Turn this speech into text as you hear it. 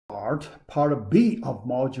Part B of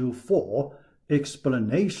Module 4,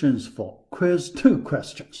 explanations for Quiz 2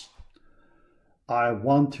 questions. I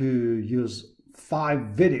want to use 5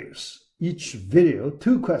 videos, each video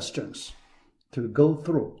 2 questions, to go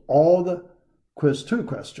through all the Quiz 2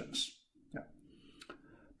 questions. Yeah.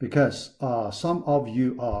 Because some of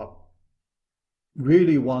you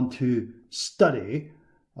really want to study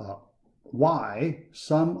why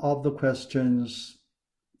some of the questions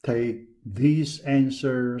take these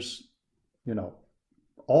answers,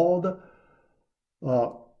 all the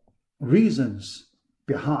reasons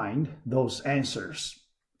behind those answers.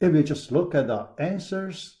 If you just look at the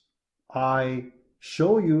answers I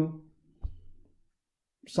show you,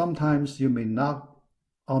 sometimes you may not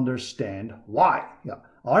understand why. Yeah.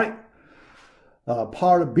 All right.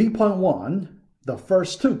 Part B.1, the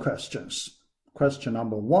first 2 questions. Question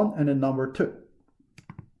number 1 and then number 2.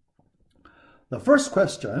 The first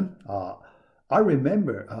question, I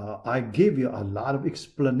remember I gave you a lot of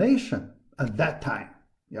explanation at that time.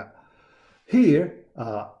 Yeah. Here,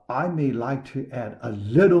 I may like to add a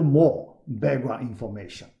little more background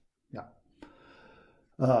information.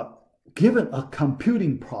 Yeah. Given a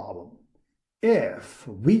computing problem, if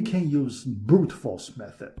we can use brute force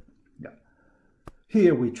method, yeah.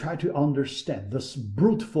 Here we try to understand this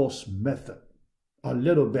brute force method a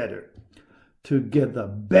little better to get the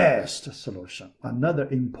best solution. Another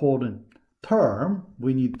important term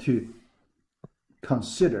we need to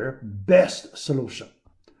consider: best solution.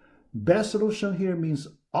 Best solution here means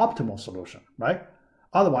optimal solution, right?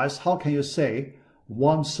 Otherwise, how can you say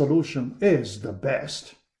one solution is the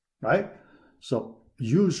best, right? So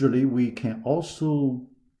usually we can also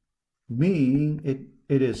mean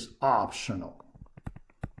it is optional.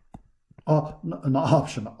 Not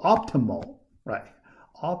optional, optimal, right?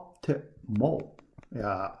 Optimal,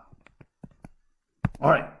 yeah.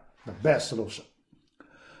 All right, the best solution.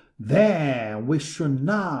 Then we should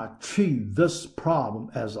not treat this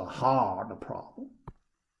problem as a hard problem.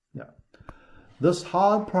 Yeah, this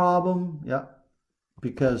hard problem, yeah,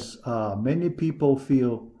 because many people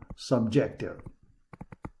feel subjective.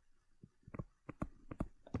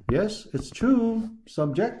 Yes, it's true,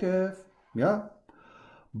 subjective, yeah,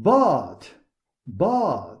 but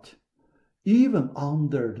even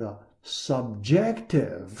under the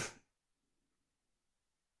subjective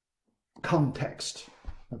context,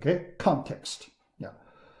 okay, context, yeah,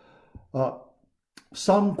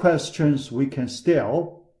 some questions we can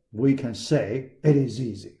say it is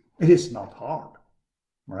easy, it is not hard,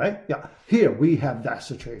 right? Yeah, here we have that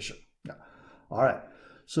situation. Yeah, all right.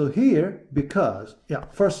 So here, because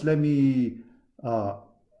first let me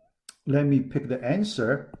pick the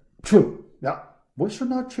answer. True. Yeah, we should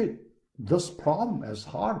not treat this problem as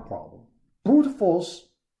hard problem. Brute force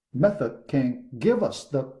method can give us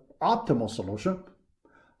the optimal solution.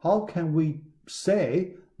 How can we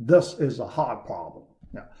say this is a hard problem?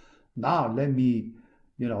 Yeah. Now let me,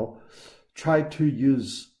 try to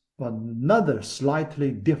use another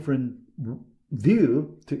slightly different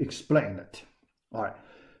view to explain it. All right.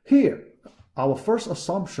 Here, our first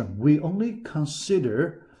assumption, we only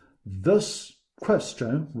consider this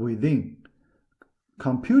question within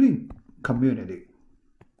computing community.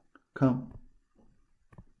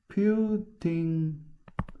 Computing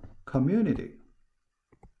community.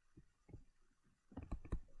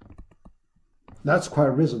 That's quite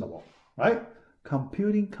reasonable, right?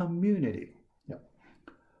 Computing community. Yeah.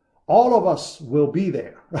 All of us will be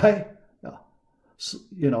there, right? Yeah. So,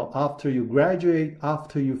 after you graduate,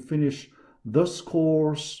 after you finish this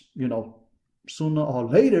course, sooner or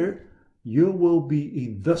later, you will be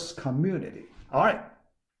in this community. All right.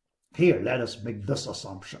 Here, let us make this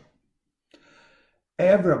assumption.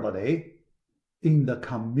 Everybody in the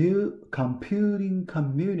computing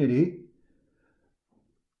community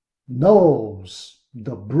knows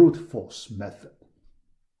the brute force method.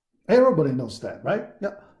 Everybody knows that, right?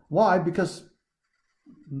 Yeah. Why? Because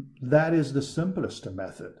that is the simplest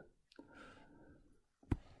method.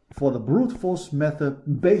 For the brute force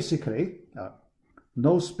method, basically,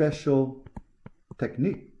 no special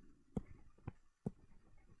technique.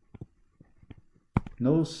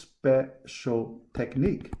 No special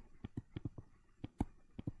technique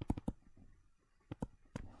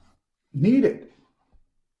needed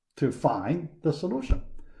to find the solution.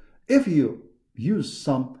 If you use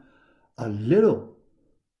a little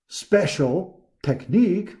special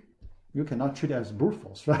technique, you cannot treat it as brute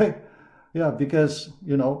force, right? Yeah, because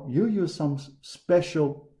you use some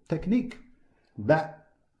special technique. That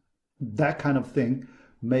kind of thing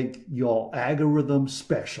make your algorithm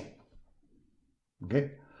special.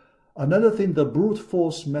 Okay. Another thing, the brute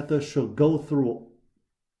force method should go through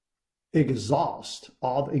exhaust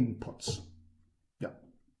all the inputs. Yeah,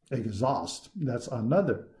 exhaust, that's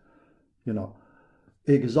another,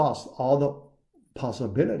 exhaust all the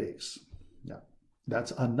possibilities. Yeah,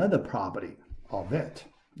 that's another property of it.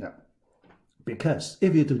 Yeah, because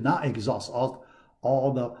if you do not exhaust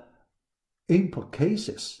all the input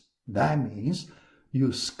cases, that means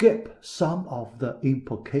you skip some of the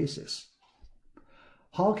input cases.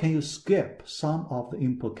 How can you skip some of the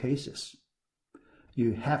input cases?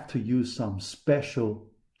 You have to use some special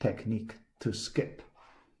technique to skip.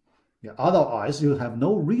 Yeah, otherwise, you have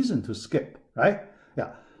no reason to skip, right?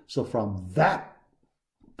 Yeah. So from that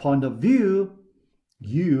point of view,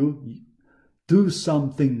 you do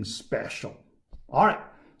something special. All right.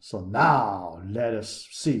 So now let us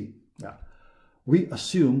see. Yeah. We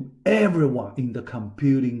assume everyone in the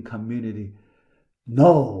computing community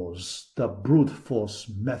knows the brute force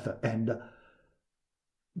method and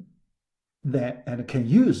can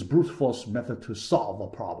use brute force method to solve a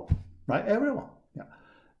problem, right? Everyone. Yeah.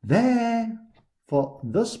 Then for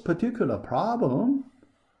this particular problem,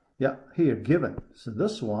 yeah, here given, so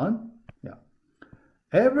this one, yeah,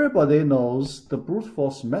 everybody knows the brute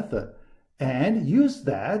force method and use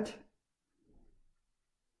that,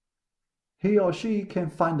 he or she can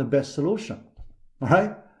find the best solution, all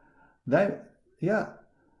right? That, yeah,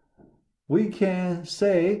 we can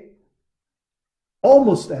say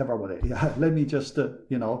almost everybody. Yeah, let me just,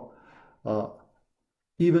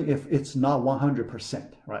 even if it's not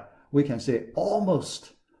 100%, right? We can say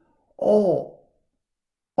almost all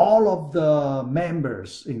of the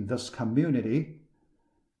members in this community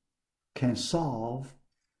can solve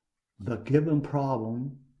the given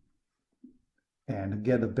problem and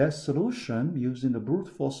get the best solution using the brute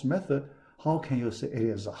force method. How can you say it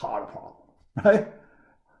is a hard problem, right?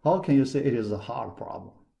 How can you say it is a hard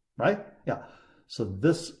problem, right? Yeah. So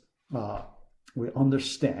this we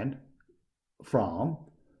understand from,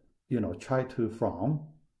 from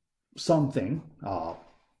something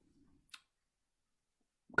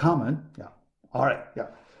common. Yeah. All right. Yeah.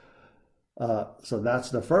 So that's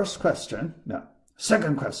the first question. Yeah.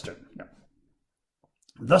 Second question. Yeah.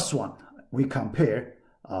 This one we compare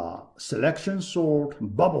selection sort,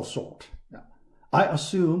 bubble sort. Yeah. I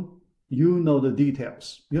assume you know the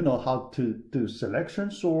details. You know how to do selection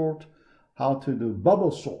sort, how to do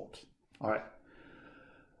bubble sort. All right.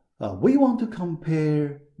 We want to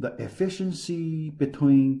compare the efficiency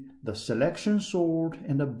between the selection sort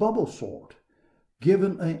and the bubble sort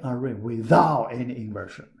given an array without any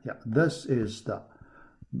inversion. Yeah, this is the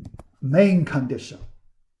main condition.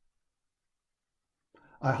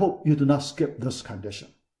 I hope you do not skip this condition.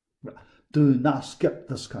 Do not skip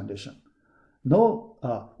this condition. No,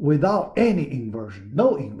 without any inversion,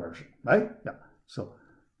 no inversion, right? Yeah. So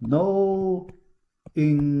no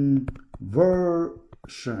inversion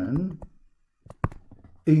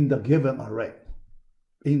in the given array,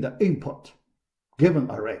 in the input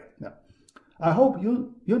given array. Yeah. I hope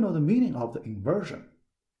you know the meaning of the inversion,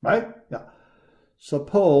 right? Yeah.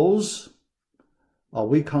 Suppose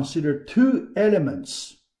we consider two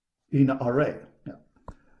elements in an array. Yeah.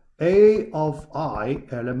 A of I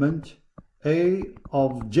element, A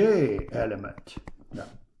of j element. Yeah.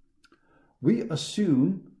 We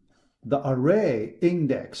assume the array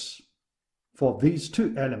index for these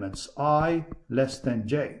two elements, I less than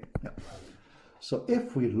j. Yeah. So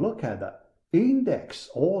if we look at the index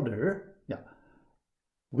order, yeah,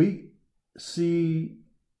 we see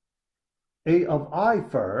A of I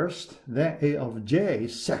first, then A of j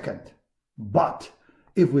second. But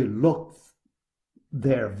if we look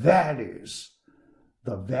their values,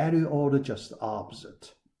 the value order just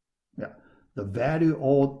opposite. Yeah, the value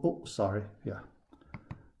order,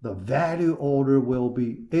 the value order will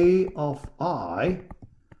be A of I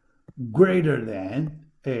greater than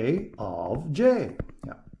A of j.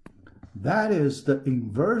 Yeah. That is the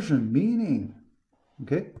inversion meaning.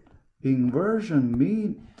 Okay, inversion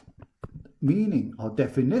meaning or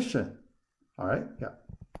definition. All right, yeah.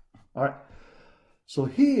 All right. So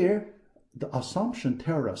here, the assumption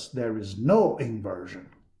tells us there is no inversion.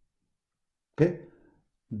 Okay,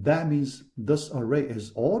 that means this array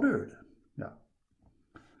is ordered. Yeah.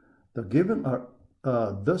 The given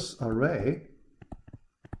this array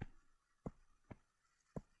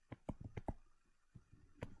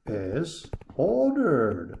is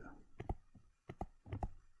ordered.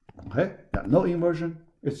 Okay, yeah, no inversion,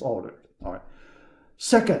 it's ordered. All right.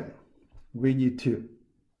 Second, we need to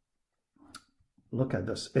look at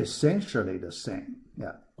this, essentially the same.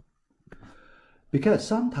 Yeah. Because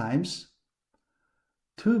sometimes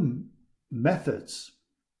two methods,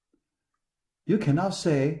 you cannot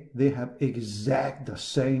say they have exact the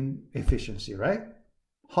same efficiency, right?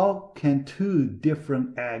 how can two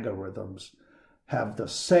different algorithms have the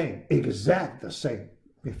same, exact the same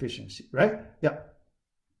efficiency, right? Yeah.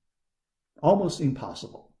 Almost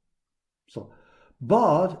impossible. So,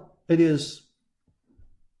 but it is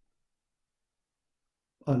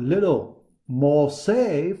a little more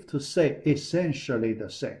safe to say essentially the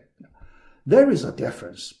same. There is a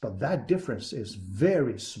difference, but that difference is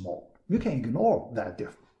very small. You can ignore that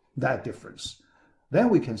difference. Then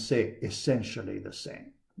we can say essentially the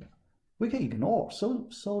same. We can ignore so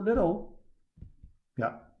little.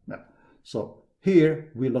 Yeah. So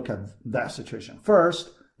here we look at that situation.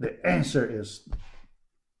 First, the answer is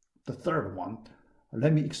the third one.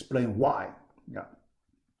 Let me explain why. Yeah.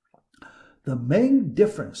 The main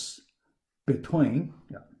difference between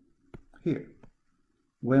here,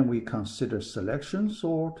 when we consider selection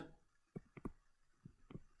sort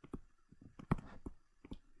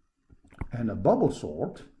and a bubble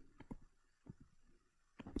sort,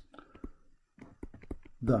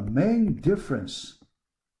 the main difference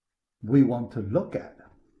we want to look at,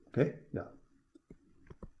 okay, yeah,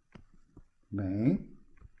 main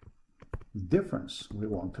difference we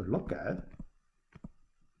want to look at,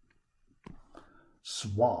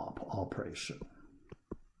 swap operation.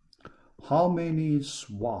 How many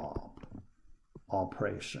swap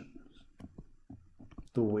operations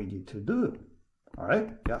do we need to do? All right,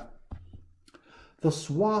 yeah. The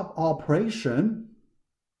swap operation,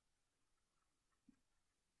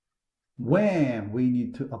 when we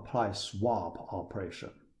need to apply swap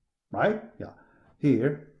operation, right? Yeah.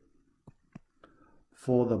 Here,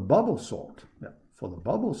 for the bubble sort,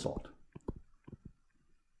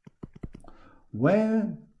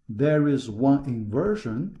 when there is one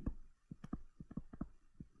inversion,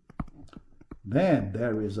 then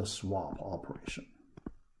there is a swap operation.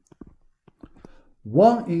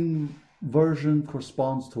 One inversion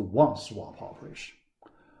corresponds to one swap operation.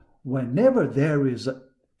 Whenever there is an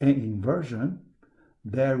inversion,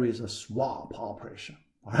 there is a swap operation.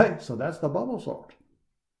 All right, so that's the bubble sort.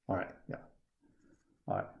 All right, yeah.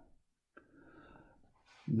 All right.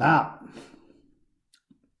 Now,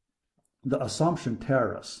 the assumption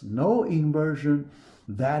tells us no inversion.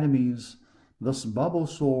 That means this bubble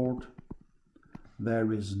sort,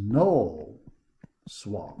 there is no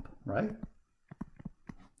swap, right?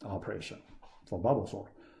 Operation for bubble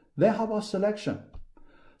sort. Then how about selection?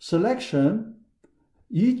 Selection,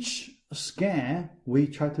 each scan, we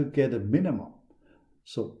try to get a minimum.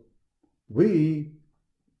 So we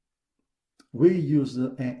use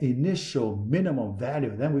an initial minimum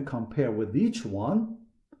value, then we compare with each one.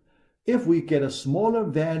 If we get a smaller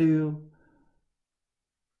value,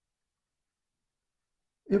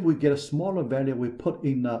 we put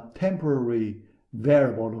in a temporary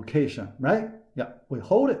variable location, right? Yeah, we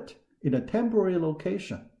hold it in a temporary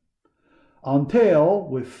location until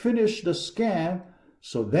we finish the scan.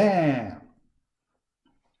 So then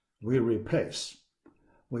we replace.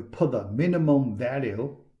 We put the minimum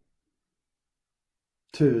value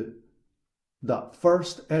to the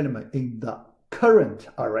first element in the current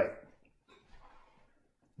array.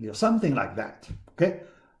 Something like that, okay?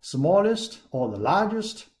 Smallest or the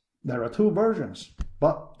largest, there are two versions,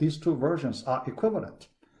 but these two versions are equivalent.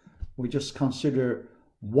 We just consider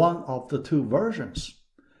one of the two versions.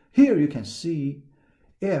 Here you can see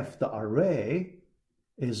if the array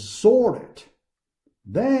is sorted,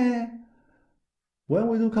 then when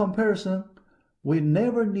we do comparison, we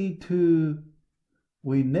never need to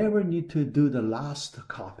do the last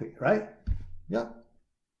copy, right? Yeah.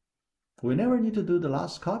 We never need to do the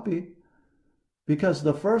last copy because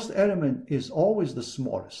the first element is always the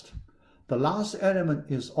smallest. The last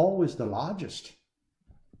element is always the largest.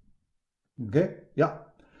 Okay? Yeah.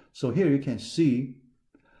 So here you can see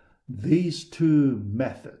these two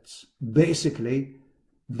methods. Basically,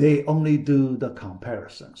 they only do the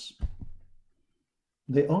comparisons.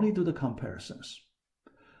 They only do the comparisons.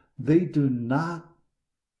 They do not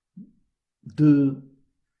do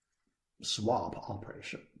swap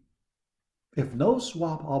operation. If no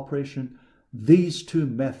swap operation, these two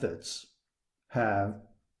methods have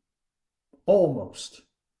almost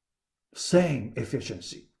same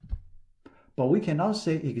efficiency. But we cannot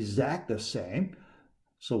say exact the same,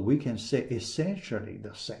 so we can say essentially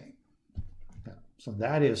the same. Yeah. So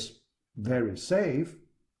that is very safe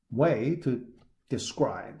way to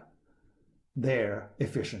describe their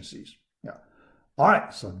efficiencies. Yeah. All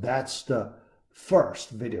right, so that's the first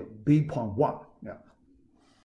video, B.1. Yeah.